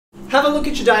Have a look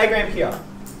at your diagram here.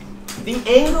 The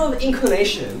angle of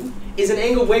inclination is an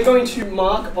angle we're going to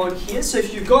mark on here. So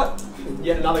if you've got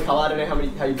yet another color, I don't know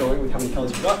how you're going with how many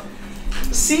colors you've got.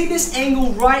 See this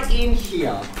angle right in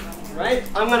here, right?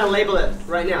 I'm going to label it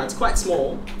right now. It's quite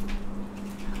small.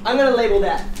 I'm going to label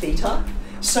that theta.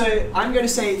 So I'm going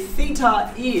to say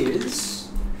theta is,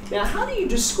 now how do you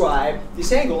describe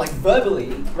this angle, like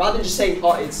verbally, rather than just saying,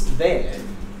 oh, it's there?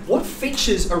 What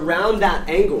features around that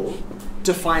angle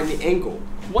define the angle?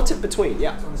 What's it between?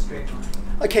 Yeah. It's on a straight line.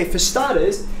 Okay, for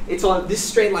starters, it's on this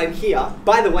straight line here.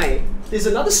 By the way, there's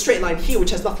another straight line here which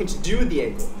has nothing to do with the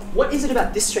angle. What is it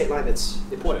about this straight line that's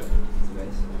important? It's the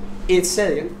base. It's, say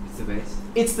it again. It's the base.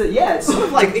 It's the, yeah, it's sort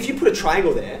of like if you put a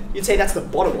triangle there, you'd say that's the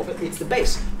bottom of it, it's the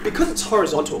base. Because it's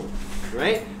horizontal,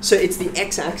 right? So it's the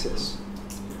x-axis.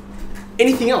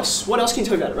 Anything else? What else can you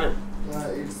tell me about it, Ryan?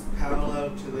 It's parallel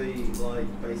to the base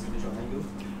of the triangle.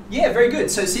 Yeah, very good.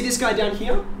 So see this guy down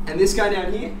here and this guy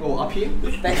down here, or up here?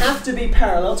 They have to be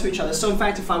parallel to each other. So in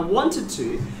fact, if I wanted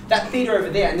to, that theta over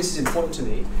there, and this is important to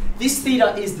me, this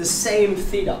theta is the same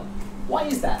theta. Why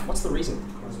is that? What's the reason?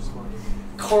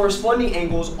 Corresponding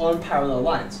angles on parallel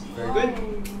lines. Very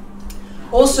good.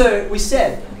 Also, we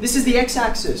said, this is the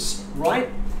x-axis, right?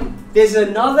 There's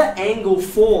another angle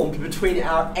formed between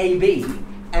our AB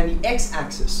and the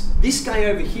x-axis. This guy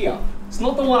over here, it's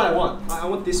not the one I want. I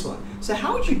want this one. So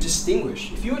how would you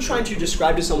distinguish? If you were trying to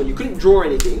describe to someone, you couldn't draw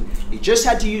anything, you just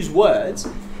had to use words,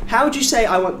 how would you say,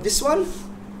 I want this one,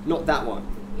 not that one?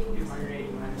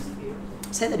 180 minus theta.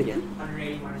 Say that again.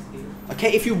 180 minus theta.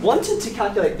 Okay, if you wanted to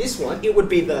calculate this one, it would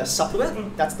be the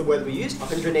supplement. That's the word we use,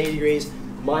 180 degrees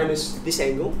minus this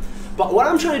angle. But what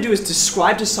I'm trying to do is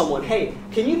describe to someone, hey,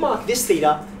 can you mark this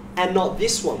theta and not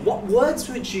this one? What words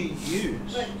would you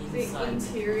use? Like the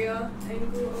interior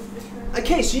angle of the triangle.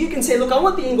 Okay, so you can say, look, I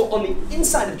want the angle on the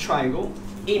inside of the triangle,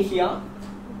 in here,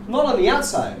 not on the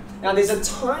outside. Now there's a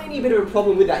tiny bit of a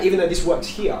problem with that, even though this works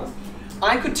here.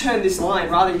 I could turn this line,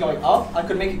 rather than going up, I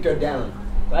could make it go down,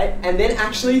 right? And then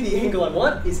actually the angle I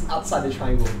want is outside the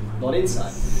triangle, not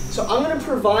inside. So I'm going to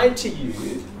provide to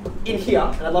you, in here,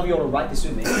 and I'd love you all to write this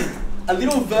with me, a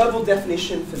little verbal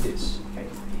definition for this. Okay?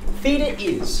 Theta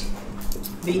is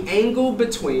the angle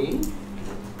between,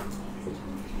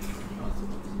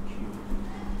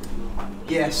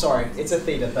 yeah, sorry, it's a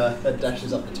theta, the dash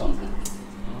is up the top.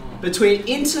 Between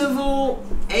interval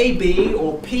AB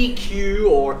or PQ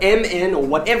or MN or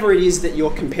whatever it is that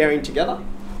you're comparing together,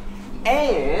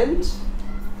 and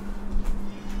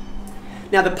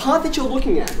now the part that you're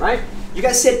looking at, right? You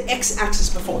guys said x-axis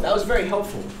before, that was very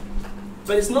helpful.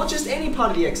 But it's not just any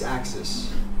part of the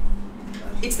x-axis.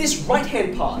 It's this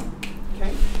right-hand part,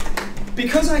 okay?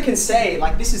 Because I can say,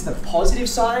 like, this is the positive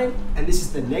side and this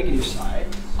is the negative side,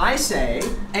 I say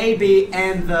AB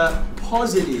and the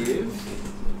positive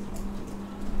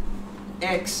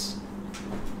x-axis.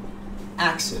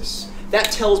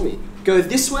 That tells me, go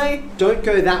this way, don't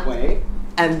go that way,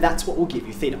 and that's what will give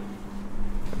you theta.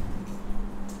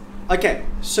 Okay,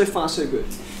 so far so good.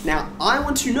 Now, I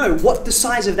want to know what the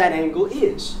size of that angle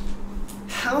is.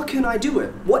 How can I do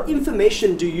it? What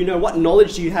information do you know, what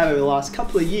knowledge do you have over the last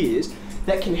couple of years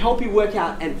that can help you work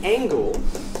out an angle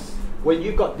when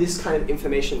you've got this kind of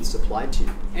information supplied to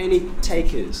you? Any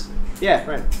takers? Yeah,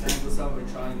 right. Angle sum of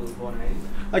a triangle is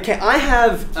 180. Okay, I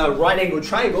have a right angled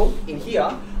triangle in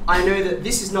here. I know that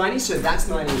this is 90, so that's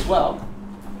 90 as well.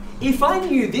 If I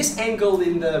knew this angle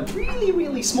in the really,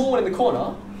 really small one in the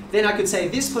corner, then I could say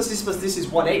this plus this is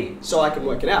 180, so I can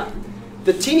work it out.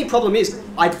 The teeny problem is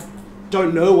I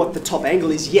don't know what the top angle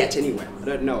is yet anyway. I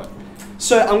don't know it.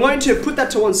 So I'm going to put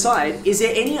that to one side. Is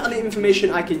there any other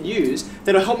information I can use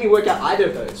that will help me work out either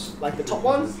of those, like the top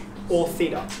one or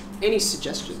theta? Any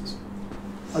suggestions?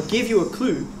 I'll give you a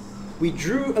clue. We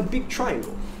drew a big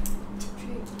triangle.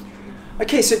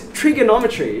 Okay, so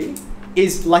trigonometry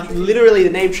is like literally the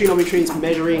name trigonometry means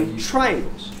measuring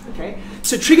triangles. Okay,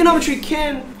 so trigonometry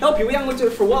can help you. We haven't looked at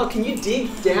it for a while. Can you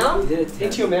dig down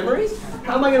into your memories?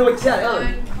 How am I going to work this out,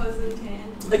 Ellen? Sine, cos, and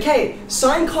tan. Okay,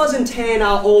 sine, cos, and tan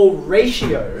are all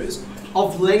ratios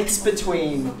of lengths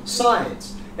between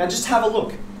sides. Now just have a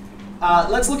look.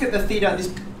 Let's look at the theta,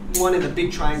 this one in the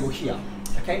big triangle here.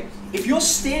 Okay, if you're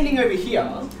standing over here,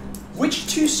 which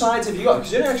two sides have you got?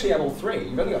 Because you don't actually have all three.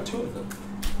 You've only got two of them.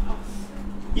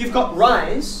 You've got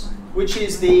rise, which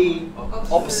is the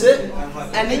opposite,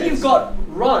 and then you've got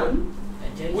run,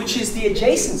 which is the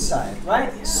adjacent side,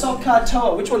 right?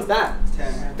 Sokatoa, which one's that?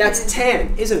 Tan. That's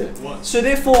tan, isn't it? So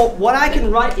therefore, what I can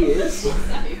write is,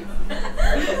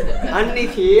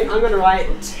 underneath here, I'm going to write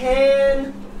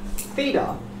tan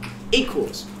theta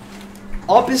equals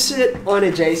opposite on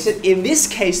adjacent. In this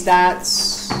case,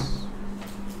 that's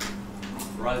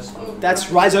Rise. That's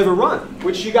rise over run,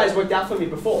 which you guys worked out for me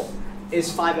before,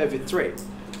 is 5 over 3.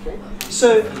 Okay?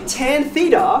 So tan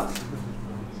theta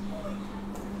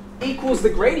equals the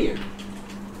gradient.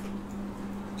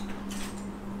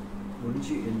 Wouldn't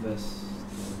you inverse?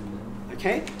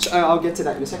 Okay, so I'll get to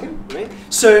that in a second. Right?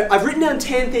 So I've written down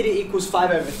tan theta equals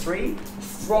 5 over 3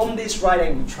 from this right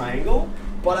angle triangle,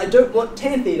 but I don't want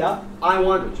tan theta, I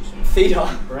want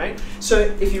theta, right? So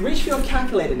if you reach for your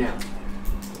calculator now,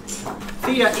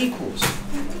 theta equals.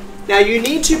 Now you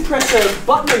need to press a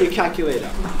button on your calculator.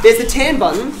 There's the tan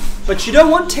button, but you don't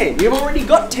want tan. You've already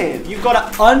got tan. You've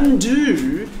got to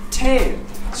undo tan.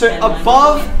 So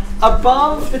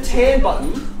above the tan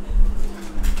button,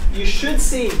 you should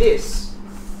see this.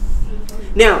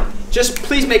 Now, just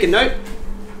please make a note.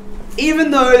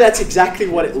 Even though that's exactly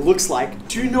what it looks like,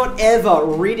 do not ever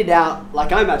read it out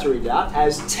like I'm about to read it out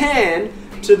as tan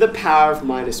to the power of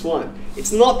 -1.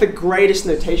 It's not the greatest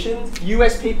notation.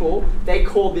 US people, they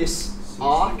call this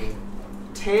arc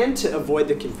tan to avoid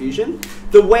the confusion.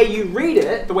 The way you read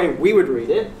it, the way we would read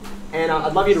it, and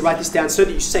I'd love you to write this down so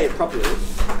that you say it properly.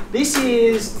 This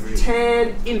is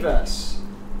tan inverse.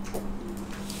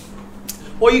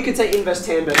 Or you could say inverse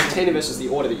tan, but tan inverse is the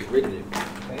order that you've written it in.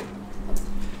 Okay?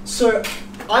 So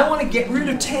I want to get rid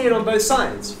of tan on both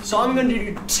sides. So I'm going to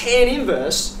do tan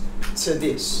inverse to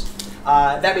this.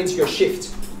 That means you go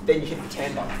shift, then you hit the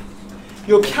tan button.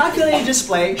 Your calculator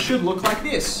display should look like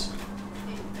this.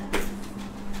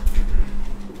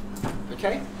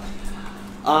 Okay?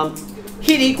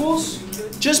 Hit equals.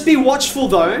 Just be watchful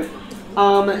though.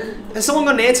 Has someone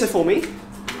got an answer for me?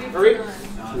 Marie?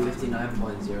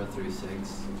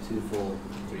 59.03624.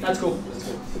 That's cool.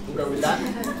 We'll go with that.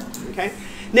 Okay.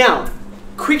 Now,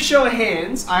 quick show of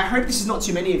hands. I hope this is not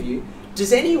too many of you.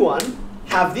 Does anyone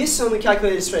have this on the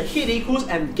calculator display, hit equals,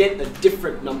 and get a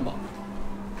different number?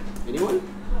 Anyone?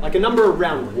 Like a number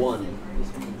around 1.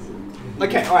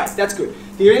 Okay, alright, that's good.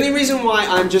 The only reason why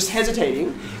I'm just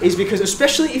hesitating is because,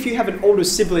 especially if you have an older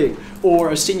sibling or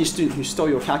a senior student who stole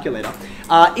your calculator,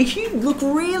 if you look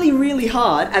really, really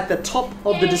hard at the top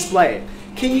of the display,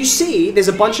 can you see there's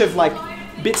a bunch of like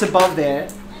bits above there,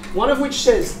 one of which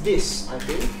says this, I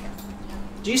think.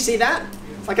 Do you see that?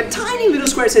 Like a tiny little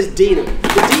square that says D in it.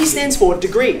 The D stands for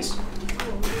degrees.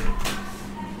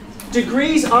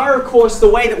 Degrees are, of course, the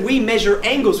way that we measure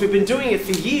angles. We've been doing it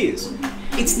for years.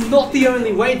 It's not the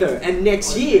only way though, and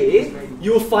next year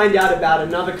you'll find out about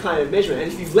another kind of measurement.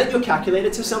 And if you've lent your calculator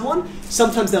to someone,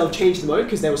 sometimes they'll change the mode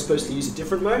because they were supposed to use a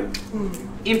different mode.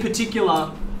 In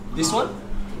particular, this one.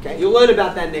 Okay, you'll learn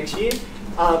about that next year.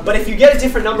 But if you get a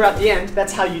different number at the end,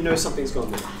 that's how you know something's gone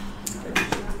wrong.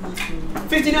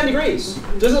 59 degrees.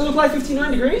 Does it look like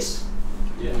 59 degrees?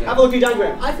 Yeah. Have a look at your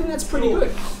diagram. I think that's pretty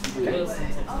good. Okay.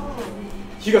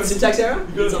 You got syntax error?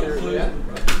 Yeah.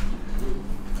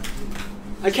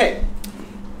 Okay.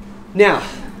 Now,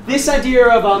 this idea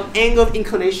of angle of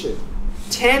inclination.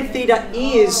 Tan theta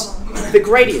is the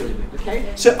gradient. Okay.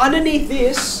 So underneath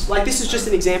this, like this is just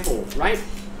an example, right?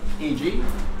 E.g.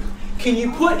 Can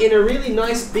you put in a really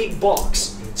nice big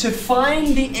box to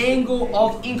find the angle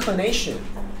of inclination?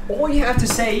 All you have to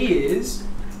say is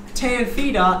tan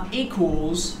theta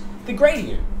equals the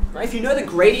gradient. Right? If you know the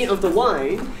gradient of the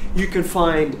line, you can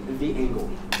find the angle.